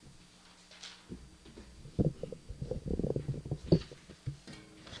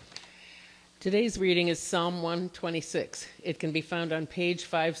Today's reading is Psalm 126. It can be found on page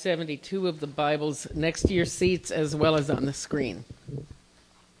 572 of the Bibles next to your seats as well as on the screen.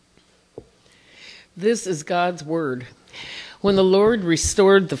 This is God's word. When the Lord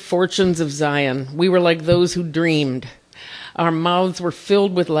restored the fortunes of Zion, we were like those who dreamed. Our mouths were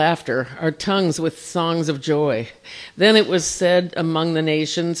filled with laughter, our tongues with songs of joy. Then it was said among the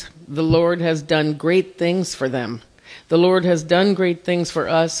nations, "The Lord has done great things for them. The Lord has done great things for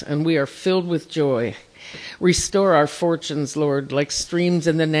us, and we are filled with joy. Restore our fortunes, Lord, like streams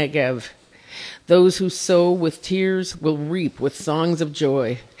in the Negev. Those who sow with tears will reap with songs of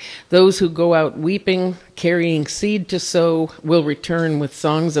joy. Those who go out weeping, carrying seed to sow, will return with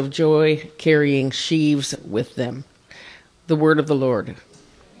songs of joy, carrying sheaves with them." The word of the Lord.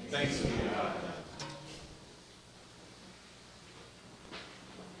 Thanks be to God.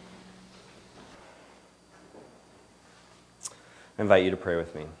 I invite you to pray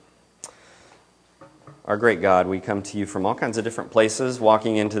with me. Our great God, we come to you from all kinds of different places,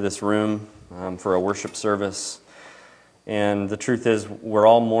 walking into this room for a worship service. And the truth is, we're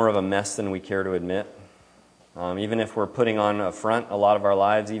all more of a mess than we care to admit. Even if we're putting on a front a lot of our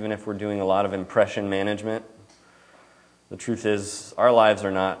lives, even if we're doing a lot of impression management, the truth is, our lives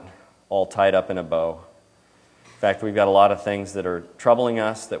are not all tied up in a bow. In fact, we've got a lot of things that are troubling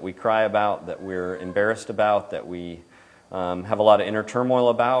us, that we cry about, that we're embarrassed about, that we have a lot of inner turmoil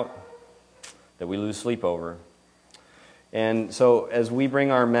about, that we lose sleep over. And so as we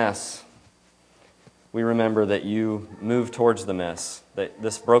bring our mess, we remember that you move towards the mess, that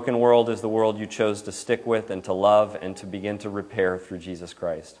this broken world is the world you chose to stick with and to love and to begin to repair through Jesus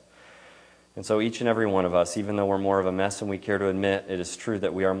Christ. And so each and every one of us, even though we're more of a mess than we care to admit, it is true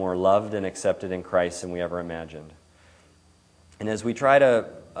that we are more loved and accepted in Christ than we ever imagined. And as we try to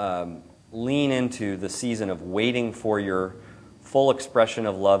lean into the season of waiting for your full expression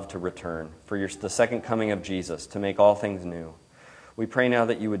of love to return, for the second coming of Jesus, to make all things new, we pray now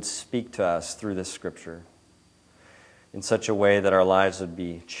that you would speak to us through this scripture in such a way that our lives would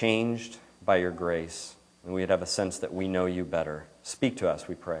be changed by your grace, and we'd have a sense that we know you better. Speak to us,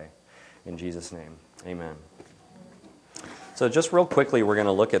 we pray. In Jesus' name, amen. So just real quickly, we're going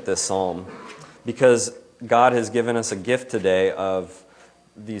to look at this psalm because God has given us a gift today of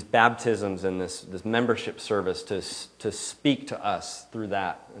these baptisms and this membership service to speak to us through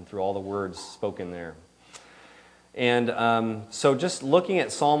that and through all the words spoken there. And so just looking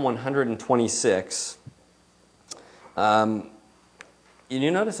at Psalm 126,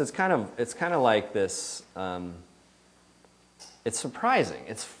 you notice it's kind of like this. It's surprising.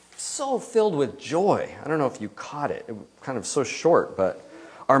 It's so filled with joy. I don't know if you caught it. It was kind of so short, but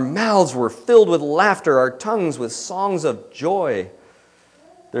our mouths were filled with laughter, our tongues with songs of joy.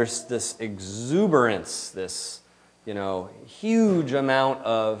 There's this exuberance, this, huge amount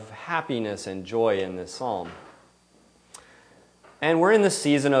of happiness and joy in this psalm. And we're in the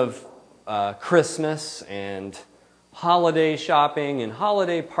season of Christmas and holiday shopping and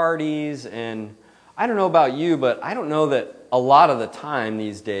holiday parties, and I don't know about you, but I don't know that a lot of the time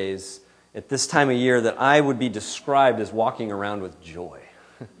these days, at this time of year, that I would be described as walking around with joy.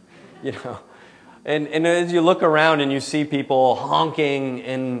 And as you look around and you see people honking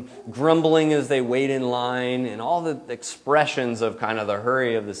and grumbling as they wait in line and all the expressions of kind of the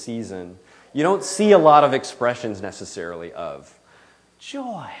hurry of the season, you don't see a lot of expressions necessarily of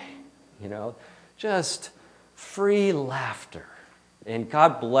joy, just free laughter. And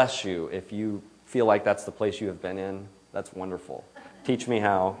God bless you if you feel like that's the place you have been in. That's wonderful. Teach me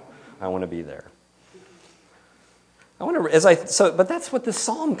how. I want to be there. But that's what this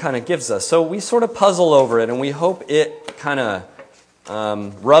psalm kind of gives us. So we sort of puzzle over it, and we hope it kind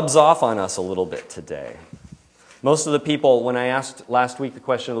of rubs off on us a little bit today. Most of the people, when I asked last week, the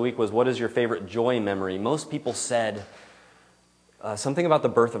question of the week was, what is your favorite joy memory? Most people said something about the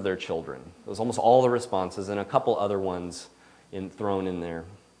birth of their children. It was almost all the responses, and a couple other ones thrown in there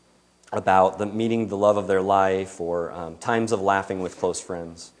about meeting the love of their life or times of laughing with close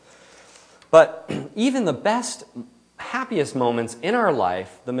friends. But even the best, happiest moments in our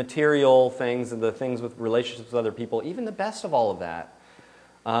life, the material things and the things with relationships with other people, even the best of all of that,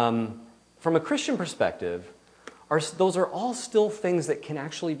 from a Christian perspective, those are all still things that can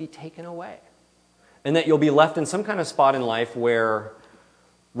actually be taken away. And that you'll be left in some kind of spot in life where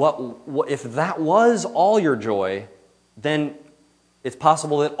if that was all your joy, then it's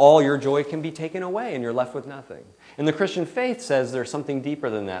possible that all your joy can be taken away and you're left with nothing. And the Christian faith says there's something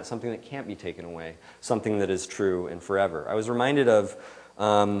deeper than that, something that can't be taken away, something that is true and forever. I was reminded of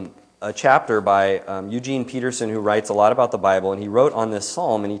a chapter by Eugene Peterson, who writes a lot about the Bible, and he wrote on this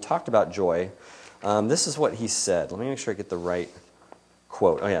psalm and he talked about joy. This is what he said. Let me make sure I get the right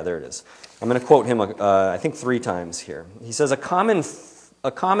quote. Oh yeah, there it is. I'm going to quote him, I think 3 times here. He says, a common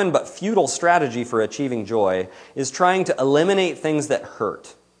but futile strategy for achieving joy is trying to eliminate things that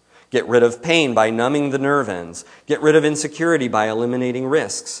hurt. Get rid of pain by numbing the nerve ends. Get rid of insecurity by eliminating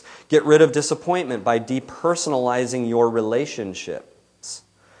risks. Get rid of disappointment by depersonalizing your relationships.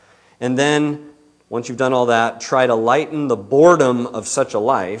 And then, once you've done all that, try to lighten the boredom of such a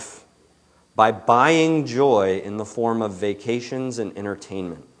life by buying joy in the form of vacations and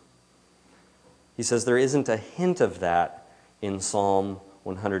entertainment. He says there isn't a hint of that in Psalm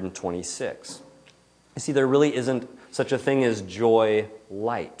 126. You see, there really isn't such a thing as joy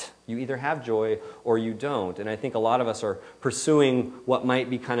light. You either have joy or you don't. And I think a lot of us are pursuing what might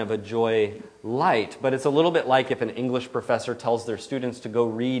be kind of a joy light. But it's a little bit like if an English professor tells their students to go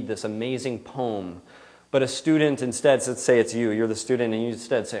read this amazing poem. But a student instead, let's say it's you're the student, and you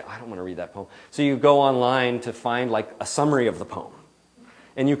instead say, I don't want to read that poem. So you go online to find like a summary of the poem.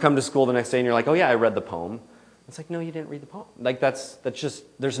 And you come to school the next day and you're like, oh yeah, I read the poem. It's like, no, you didn't read the poem. Like that's just,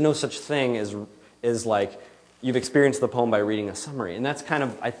 there's no such thing as like, you've experienced the poem by reading a summary. And that's kind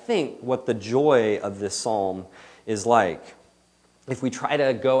of, I think, what the joy of this psalm is like. If we try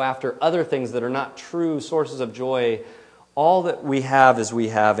to go after other things that are not true sources of joy, all that we have is we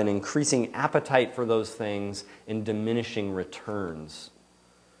have an increasing appetite for those things and diminishing returns.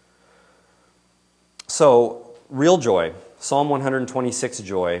 So, real joy, Psalm 126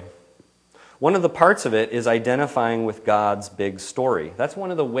 joy, one of the parts of it is identifying with God's big story. That's one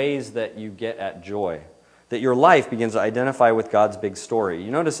of the ways that you get at joy, that your life begins to identify with God's big story.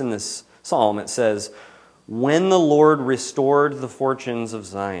 You notice in this psalm it says, when the Lord restored the fortunes of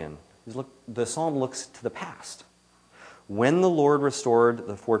Zion. The psalm looks to the past. When the Lord restored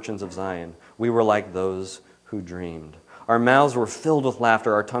the fortunes of Zion, we were like those who dreamed. Our mouths were filled with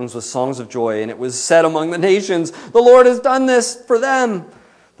laughter, our tongues with songs of joy, and it was said among the nations, the Lord has done this for them.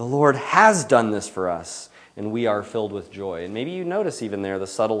 The Lord has done this for us, and we are filled with joy. And maybe you notice even there the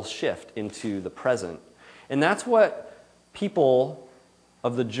subtle shift into the present. And that's what people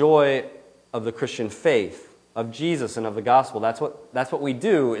of the joy of the Christian faith, of Jesus and of the gospel, that's what we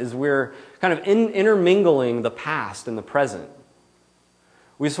do, is we're kind of intermingling the past and the present.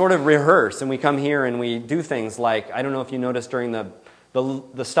 We sort of rehearse, and we come here and we do things like, I don't know if you noticed during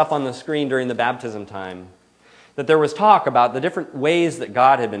the stuff on the screen during the baptism time, that there was talk about the different ways that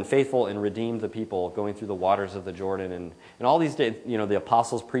God had been faithful and redeemed the people going through the waters of the Jordan, and all these days, the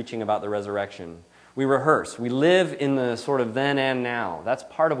apostles preaching about the resurrection. We rehearse. We live in the sort of then and now. That's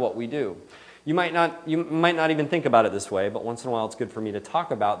part of what we do. You might not even think about it this way, but once in a while it's good for me to talk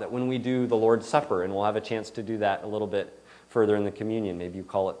about that when we do the Lord's Supper, and we'll have a chance to do that a little bit further in the communion. Maybe you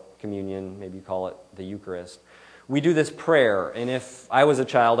call it communion, maybe you call it the Eucharist. We do this prayer, and if I was a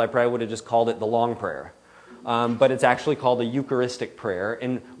child, I probably would have just called it the long prayer. But it's actually called the Eucharistic prayer.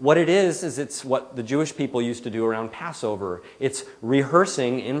 And what it is it's what the Jewish people used to do around Passover. It's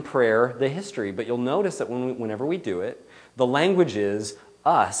rehearsing in prayer the history. But you'll notice that whenever we do it, the language is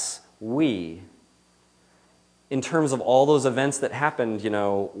us, we. In terms of all those events that happened,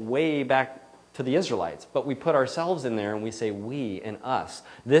 way back to the Israelites. But we put ourselves in there and we say we and us.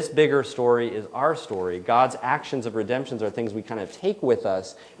 This bigger story is our story. God's actions of redemptions are things we kind of take with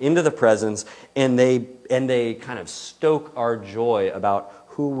us into the presence, and they kind of stoke our joy about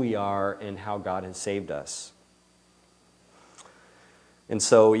who we are and how God has saved us. And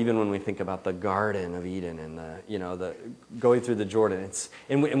so even when we think about the Garden of Eden and the going through the Jordan,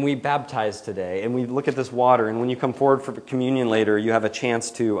 and we baptize today, and we look at this water, and when you come forward for communion later, you have a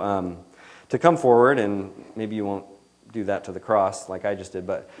chance to come forward, and maybe you won't do that to the cross like I just did,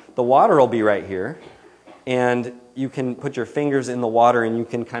 but the water will be right here, and you can put your fingers in the water and you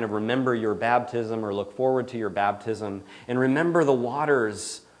can kind of remember your baptism or look forward to your baptism and remember the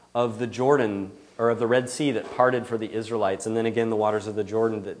waters of the Jordan or of the Red Sea that parted for the Israelites, and then again the waters of the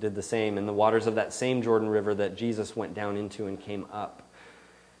Jordan that did the same, and the waters of that same Jordan River that Jesus went down into and came up.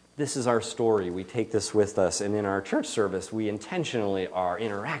 This is our story. We take this with us, and in our church service, we intentionally are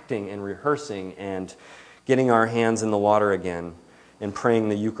interacting and rehearsing and getting our hands in the water again and praying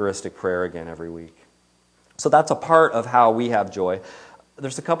the Eucharistic prayer again every week. So that's a part of how we have joy.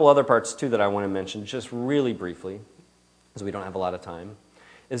 There's a couple other parts, too, that I want to mention just really briefly, because we don't have a lot of time,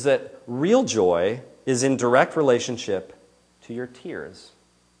 is that real joy is in direct relationship to your tears.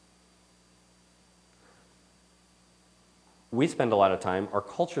 We spend a lot of time, our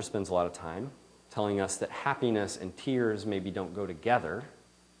culture spends a lot of time, telling us that happiness and tears maybe don't go together,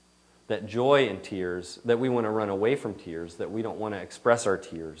 that joy and tears, that we want to run away from tears, that we don't want to express our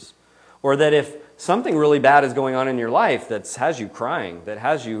tears, or that if something really bad is going on in your life that has you crying, that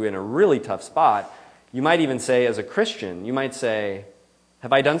has you in a really tough spot, you might even say as a Christian, you might say,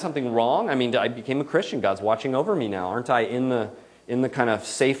 Have I done something wrong? I mean, I became a Christian. God's watching over me now. Aren't I in the kind of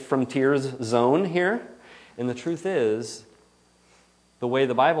safe from tears zone here? And the truth is, the way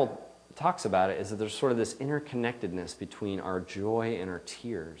the Bible talks about it is that there's sort of this interconnectedness between our joy and our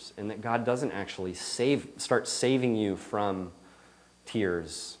tears, and that God doesn't actually start saving you from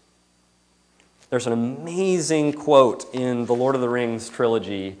tears. There's an amazing quote in the Lord of the Rings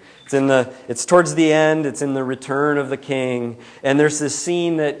trilogy. It's towards the end. It's in the Return of the King, and there's this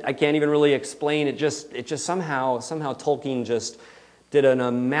scene that I can't even really explain. It just somehow Tolkien just did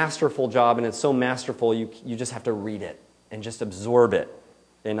a masterful job, and it's so masterful you just have to read it and just absorb it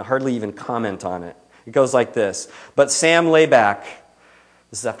and hardly even comment on it. It goes like this: "But Sam lay back."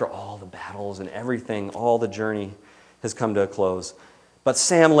 This is after all the battles and everything, all the journey has come to a close. "But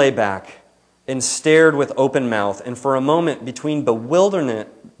Sam lay back and stared with open mouth, and for a moment, between bewilderment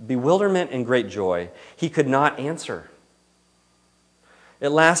and great joy, he could not answer.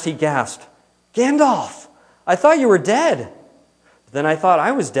 At last he gasped, 'Gandalf, I thought you were dead. But then I thought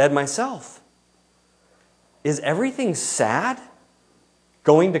I was dead myself. Is everything sad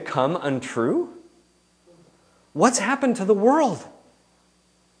going to come untrue? What's happened to the world?'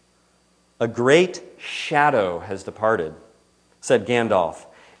 'A great shadow has departed,' said Gandalf.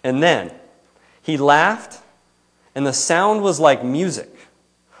 And then he laughed, and the sound was like music,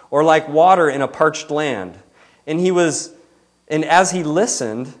 or like water in a parched land. And as he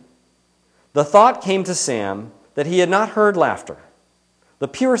listened, the thought came to Sam that he had not heard laughter, the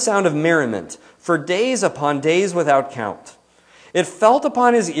pure sound of merriment, for days upon days without count. It felt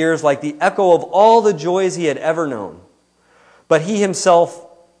upon his ears like the echo of all the joys he had ever known. But he himself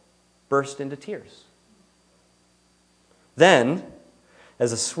burst into tears. Then,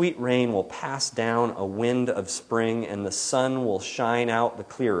 as a sweet rain will pass down a wind of spring and the sun will shine out the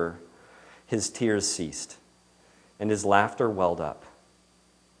clearer, his tears ceased, and his laughter welled up.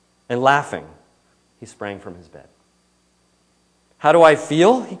 And laughing, he sprang from his bed. 'How do I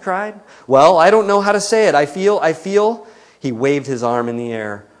feel?' he cried. 'Well, I don't know how to say it. I feel, he waved his arm in the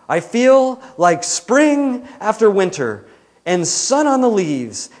air. 'I feel like spring after winter, and sun on the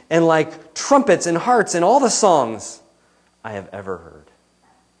leaves, and like trumpets and hearts and all the songs I have ever heard.'"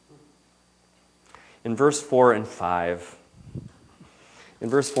 In verse 4 and 5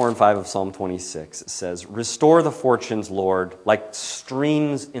 of Psalm 26, it says, "Restore the fortunes, Lord, like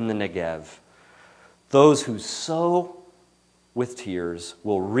streams in the Negev. Those who sow with tears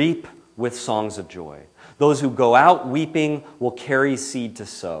will reap with songs of joy. Those who go out weeping will carry seed to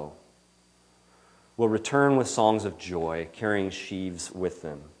sow, will return with songs of joy, carrying sheaves with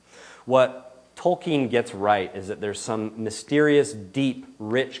them." What Tolkien gets right is that there's some mysterious, deep,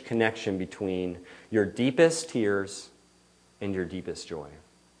 rich connection between your deepest tears and your deepest joy.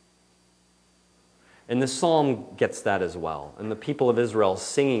 And this psalm gets that as well. And the people of Israel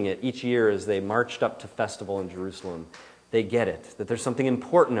singing it each year as they marched up to festival in Jerusalem, they get it, that there's something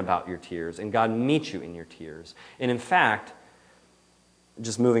important about your tears, and God meets you in your tears. And in fact,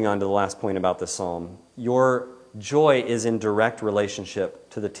 just moving on to the last point about this psalm, your joy is in direct relationship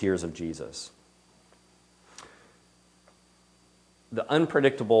to the tears of Jesus. The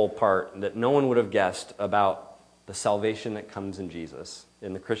unpredictable part that no one would have guessed about the salvation that comes in Jesus,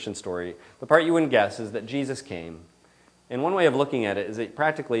 in the Christian story, the part you wouldn't guess is that Jesus came. And one way of looking at it is that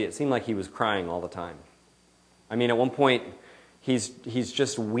practically it seemed like he was crying all the time. I mean, at one point, he's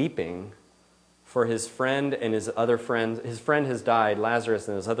just weeping for his friend and his other friends. His friend has died, Lazarus,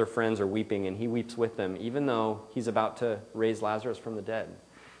 and his other friends are weeping, and he weeps with them, even though he's about to raise Lazarus from the dead.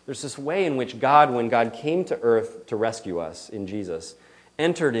 There's this way in which God, when God came to earth to rescue us in Jesus,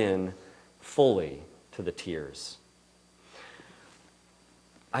 entered in fully to the tears.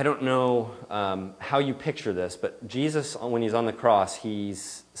 I don't know how you picture this, but Jesus, when he's on the cross, he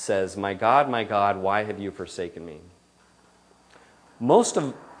says, my God, why have you forsaken me?" Most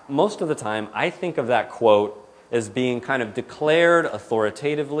of the time, I think of that quote as being kind of declared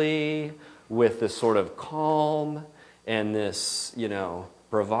authoritatively with this sort of calm and this,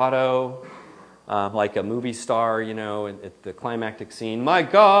 bravado, like a movie star, at the climactic scene. My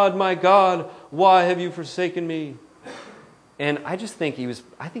God, why have you forsaken me?" And I just think he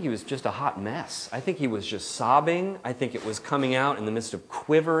was just a hot mess. I think he was just sobbing. I think it was coming out in the midst of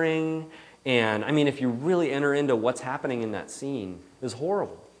quivering. And I mean, if you really enter into what's happening in that scene, it was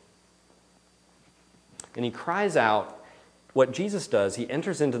horrible. And he cries out. What Jesus does, he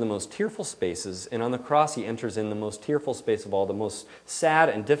enters into the most tearful spaces, and on the cross he enters in the most tearful space of all, the most sad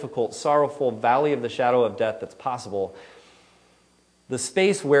and difficult, sorrowful valley of the shadow of death that's possible, the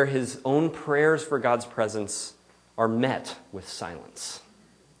space where his own prayers for God's presence are met with silence.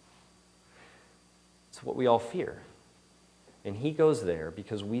 It's what we all fear. And he goes there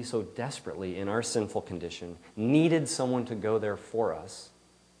because we so desperately, in our sinful condition, needed someone to go there for us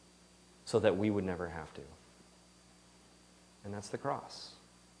so that we would never have to. And that's the cross.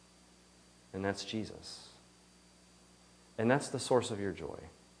 And that's Jesus. And that's the source of your joy.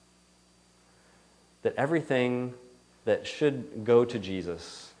 That everything that should go to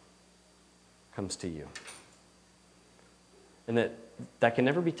Jesus comes to you. And that can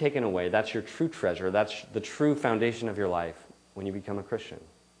never be taken away. That's your true treasure. That's the true foundation of your life when you become a Christian.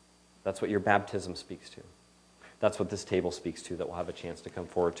 That's what your baptism speaks to. That's what this table speaks to that we'll have a chance to come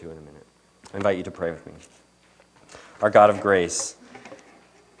forward to in a minute. I invite you to pray with me. Our God of grace,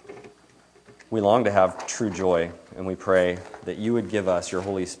 we long to have true joy, and we pray that you would give us your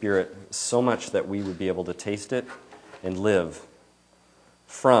Holy Spirit so much that we would be able to taste it and live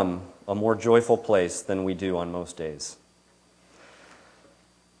from a more joyful place than we do on most days.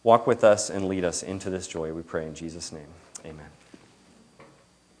 Walk with us and lead us into this joy, we pray in Jesus' name. Amen.